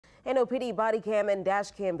NOPD body cam and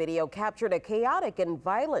dash cam video captured a chaotic and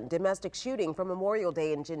violent domestic shooting from Memorial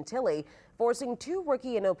Day in Gentilly, forcing two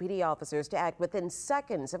rookie NOPD officers to act within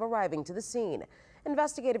seconds of arriving to the scene.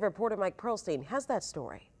 Investigative reporter Mike Pearlstein has that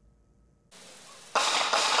story.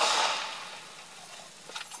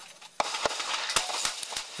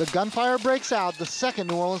 The gunfire breaks out. The second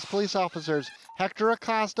New Orleans police officers, Hector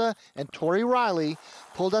Acosta and Tori Riley,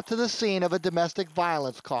 pulled up to the scene of a domestic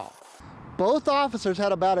violence call. Both officers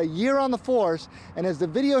had about a year on the force, and as the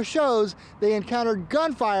video shows, they encountered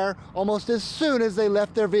gunfire almost as soon as they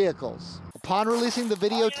left their vehicles. Upon releasing the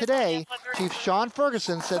video today, Chief Sean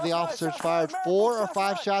Ferguson said the officers fired 4 or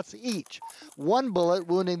 5 shots each, one bullet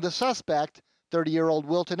wounding the suspect, 30-year-old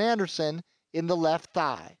Wilton Anderson, in the left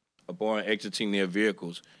thigh. Upon exiting their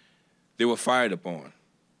vehicles, they were fired upon.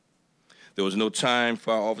 There was no time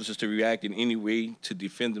for our officers to react in any way to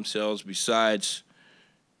defend themselves besides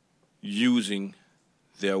using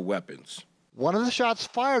their weapons. One of the shots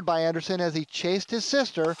fired by Anderson as he chased his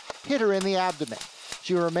sister hit her in the abdomen.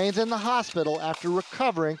 She remains in the hospital after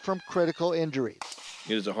recovering from critical injuries.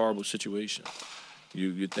 It is a horrible situation.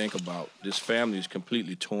 You think about this family is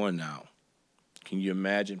completely torn now. Can you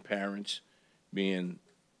imagine parents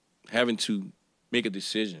having to make a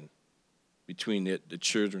decision between the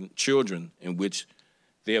children in which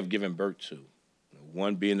they have given birth to,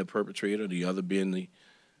 one being the perpetrator, the other being the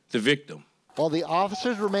victim. While the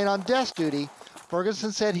officers remain on desk duty,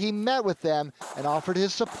 Ferguson said he met with them and offered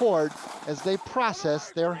his support as they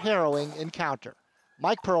process their harrowing encounter.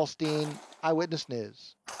 Mike Pearlstein, Eyewitness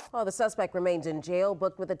News. Well, the suspect remains in jail,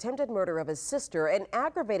 booked with attempted murder of his sister and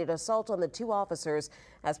aggravated assault on the two officers.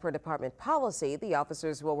 As per department policy, the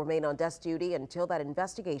officers will remain on desk duty until that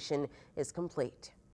investigation is complete.